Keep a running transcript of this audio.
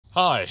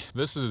Hi,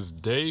 this is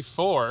day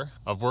 4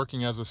 of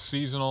working as a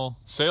seasonal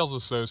sales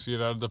associate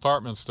at a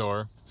department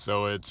store.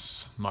 So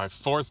it's my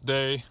 4th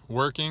day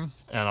working,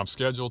 and I'm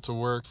scheduled to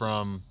work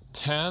from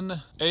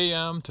 10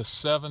 a.m. to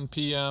 7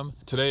 p.m.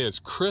 Today is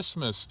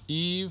Christmas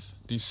Eve,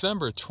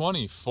 December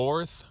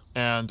 24th.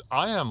 And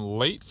I am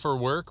late for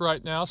work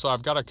right now, so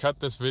I've got to cut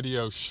this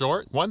video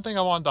short. One thing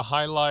I wanted to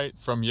highlight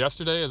from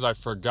yesterday is I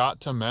forgot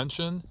to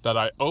mention that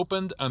I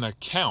opened an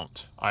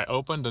account. I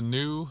opened a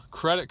new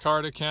credit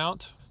card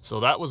account. So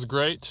that was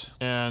great.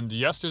 And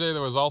yesterday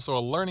there was also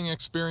a learning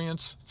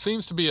experience.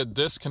 Seems to be a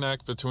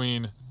disconnect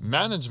between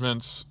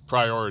management's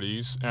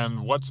priorities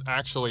and what's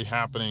actually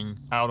happening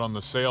out on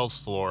the sales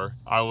floor.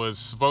 I was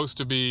supposed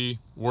to be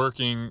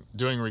working,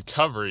 doing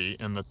recovery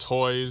in the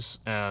toys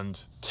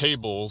and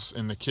tables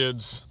in the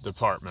kids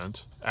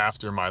department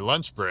after my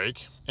lunch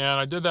break. And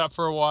I did that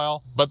for a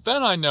while. But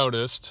then I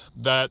noticed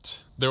that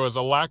there was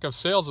a lack of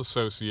sales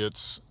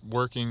associates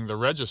working the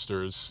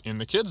registers in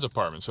the kids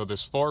department. So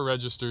there's 4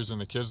 registers in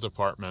the kids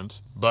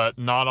department, but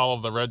not all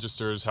of the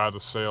registers had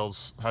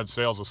sales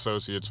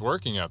associates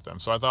working at them.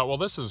 So I thought, well,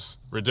 this is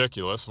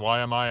ridiculous. Why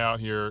am I out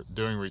here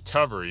doing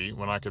recovery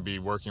when I could be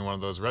working one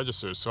of those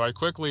registers? So I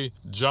quickly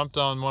jumped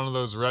on one of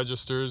those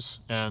registers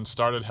and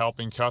started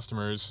helping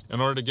customers in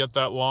order to get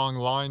that long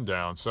line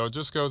down. So it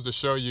just goes to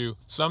show you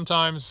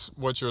sometimes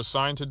what you're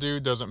assigned to do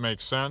doesn't make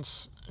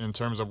sense in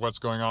terms of what's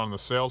going on the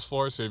sales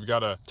floor. So you've got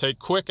to take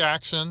quick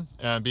action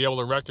and be able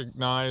to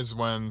recognize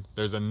when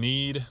there's a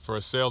need for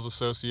a sales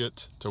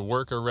associate to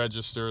work a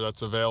register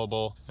that's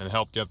available and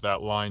help get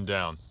that line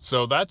down.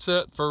 So that's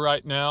it for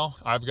right now.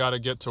 I've got to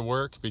get to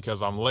work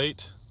because I'm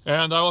late.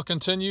 And I will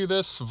continue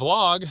this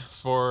vlog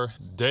for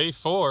day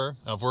 4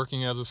 of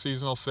working as a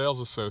seasonal sales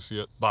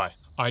associate. Bye.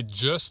 I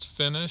just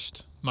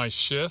finished my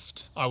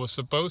shift. I was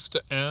supposed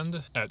to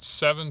end at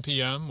 7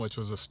 p.m., which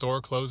was a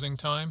store closing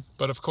time.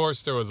 But of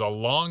course, there was a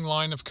long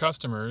line of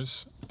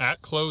customers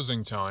at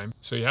closing time.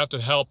 So you have to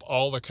help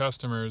all the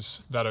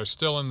customers that are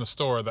still in the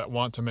store that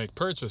want to make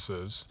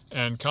purchases.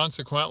 And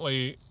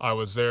consequently, I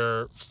was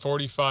there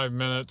 45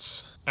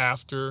 minutes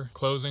after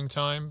closing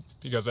time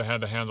because I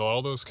had to handle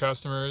all those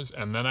customers,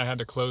 and then I had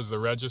to close the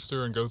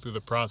register and go through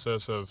the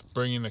process of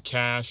bringing the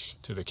cash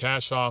to the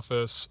cash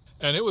office.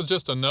 And it was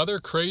just another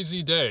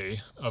crazy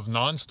day of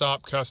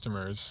non-stop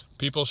customers,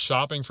 people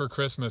shopping for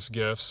Christmas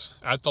gifts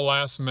at the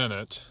last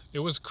minute. It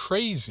was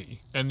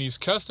crazy. And these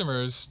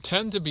customers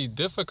tend to be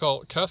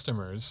difficult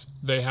customers.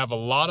 They have a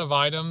lot of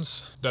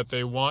items that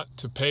they want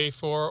to pay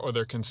for or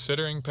they're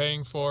considering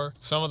paying for.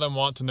 Some of them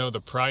want to know the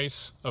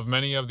price of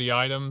many of the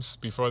items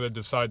before they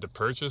decide to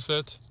purchase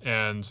it.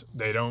 And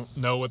they don't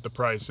know what the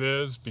price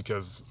is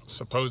because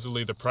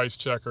supposedly the price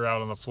checker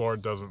out on the floor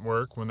doesn't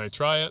work when they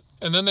try it.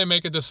 And then they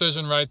make a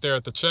decision right there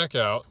at the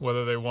checkout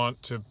whether they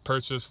want to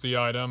purchase the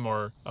item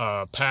or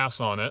pass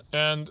on it.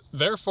 And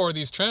therefore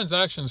these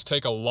transactions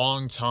take a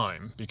long time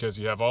because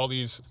you have all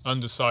these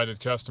undecided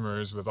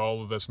customers with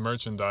all of this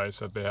merchandise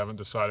that they haven't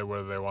decided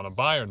whether they want to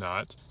buy or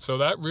not. So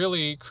that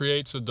really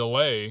creates a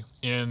delay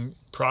in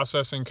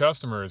processing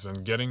customers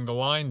and getting the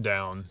line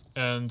down.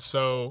 And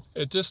so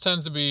it just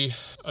tends to be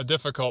a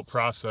difficult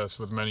process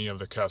with many of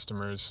the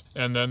customers.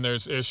 And then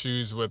there's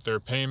issues with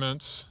their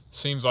payments.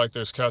 Seems like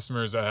there's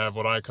customers that have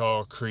what I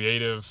call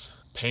creative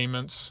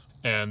payments,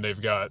 and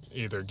they've got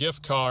either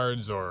gift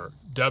cards or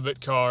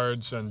debit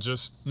cards and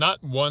just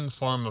not one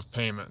form of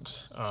payment.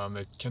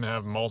 They can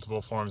have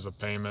multiple forms of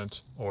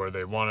payment, or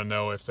they want to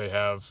know if they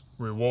have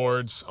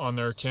rewards on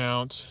their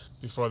account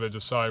before they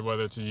decide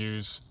whether to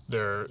use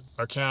their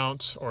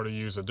account or to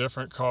use a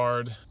different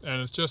card.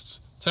 And it just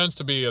tends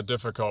to be a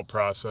difficult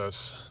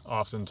process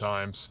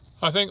oftentimes.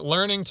 I think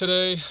learning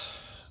today,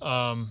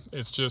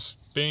 it's just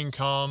being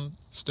calm,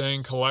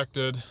 staying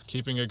collected,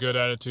 keeping a good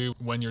attitude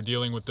when you're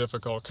dealing with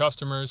difficult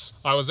customers.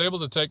 I was able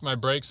to take my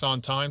breaks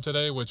on time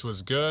today, which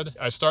was good.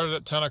 I started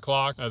at 10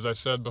 o'clock, as I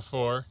said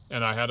before,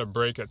 and I had a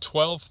break at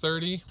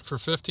 12:30 for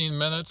 15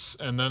 minutes,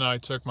 and then I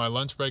took my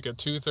lunch break at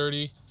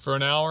 2:30 for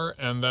an hour,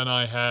 and then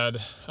I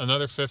had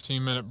another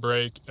 15-minute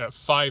break at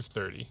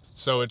 5:30.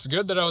 So it's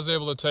good that I was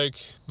able to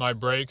take my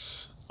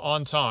breaks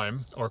on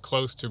time, or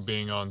close to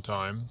being on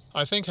time.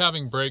 I think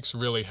having breaks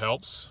really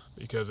helps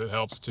because it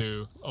helps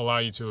to allow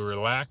you to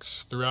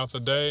relax throughout the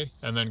day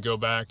and then go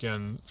back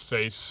and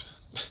face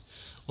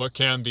what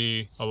can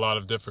be a lot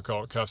of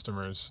difficult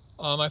customers.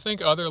 I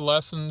think other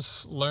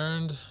lessons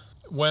learned: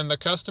 when the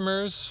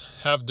customers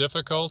have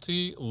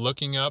difficulty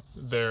looking up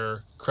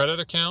their credit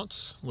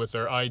accounts with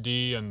their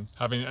ID and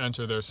having to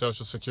enter their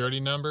social security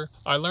number,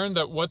 I learned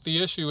that what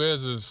the issue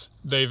is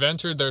they've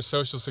entered their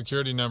social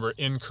security number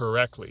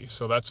incorrectly.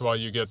 So that's why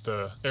you get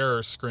the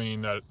error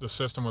screen that the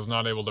system was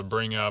not able to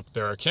bring up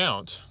their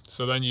account.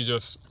 So then you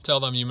just tell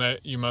them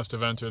you must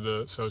have entered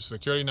the social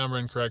security number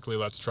incorrectly,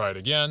 let's try it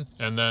again.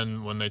 And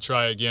then when they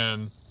try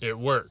again, it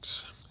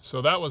works.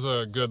 So that was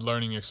a good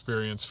learning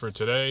experience for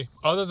today.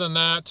 Other than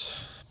that,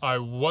 I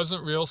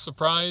wasn't real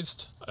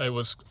surprised. It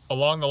was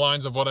along the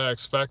lines of what I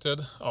expected.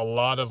 A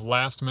lot of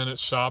last-minute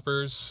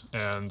shoppers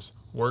and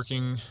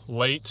working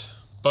late.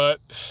 But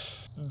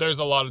there's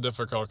a lot of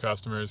difficult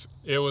customers.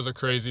 It was a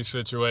crazy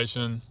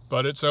situation,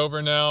 but it's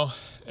over now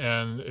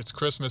and it's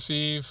Christmas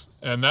Eve.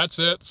 And that's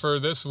it for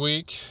this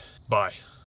week. Bye.